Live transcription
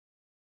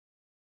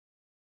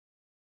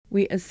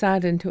We are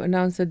saddened to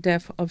announce the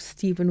death of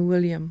Stephen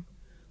William,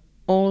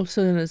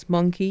 also known as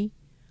Monkey,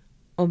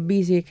 of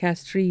Bizet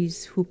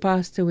Castries, who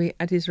passed away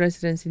at his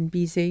residence in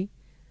Bizet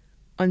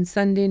on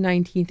Sunday,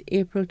 19th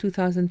April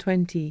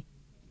 2020.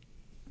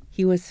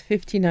 He was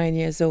 59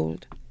 years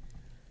old.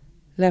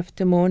 Left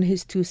to mourn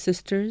his two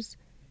sisters,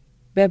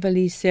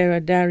 Beverly Sarah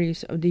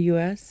Darius of the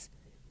U.S.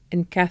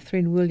 and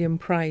Catherine William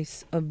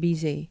Price of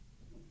Bizet.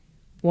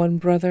 One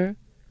brother,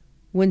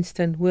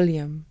 Winston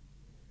William.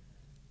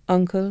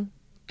 Uncle,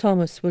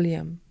 Thomas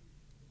William.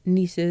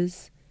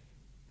 Nieces,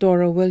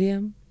 Dora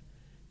William,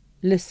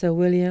 Lissa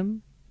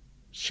William,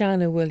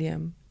 Shanna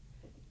William,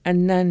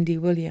 and Nandi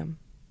William.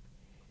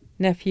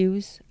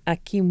 Nephews,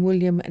 Akeem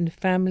William and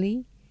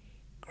family,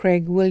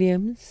 Craig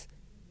Williams,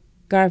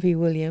 Garvey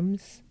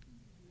Williams,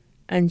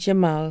 and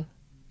Jamal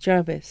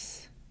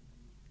Jarvis.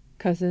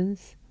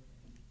 Cousins,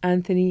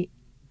 Anthony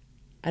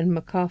and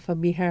Macarthur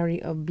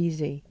Bihari of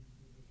Bizet.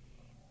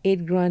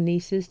 8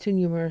 grandnieces, too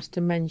numerous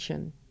to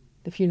mention.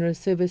 The funeral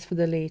service for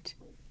the late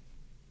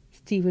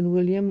Stephen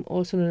William,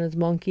 also known as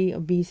Monkey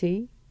of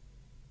Bizet,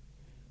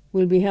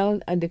 will be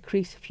held at the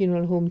Creeks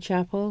Funeral Home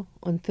Chapel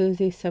on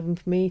Thursday,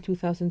 7th May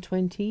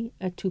 2020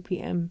 at 2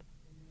 p.m.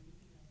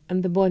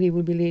 and the body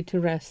will be laid to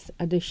rest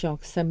at the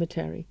Shock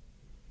Cemetery.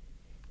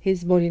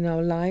 His body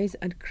now lies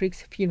at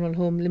Creeks Funeral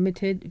Home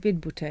Limited,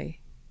 Vidbute.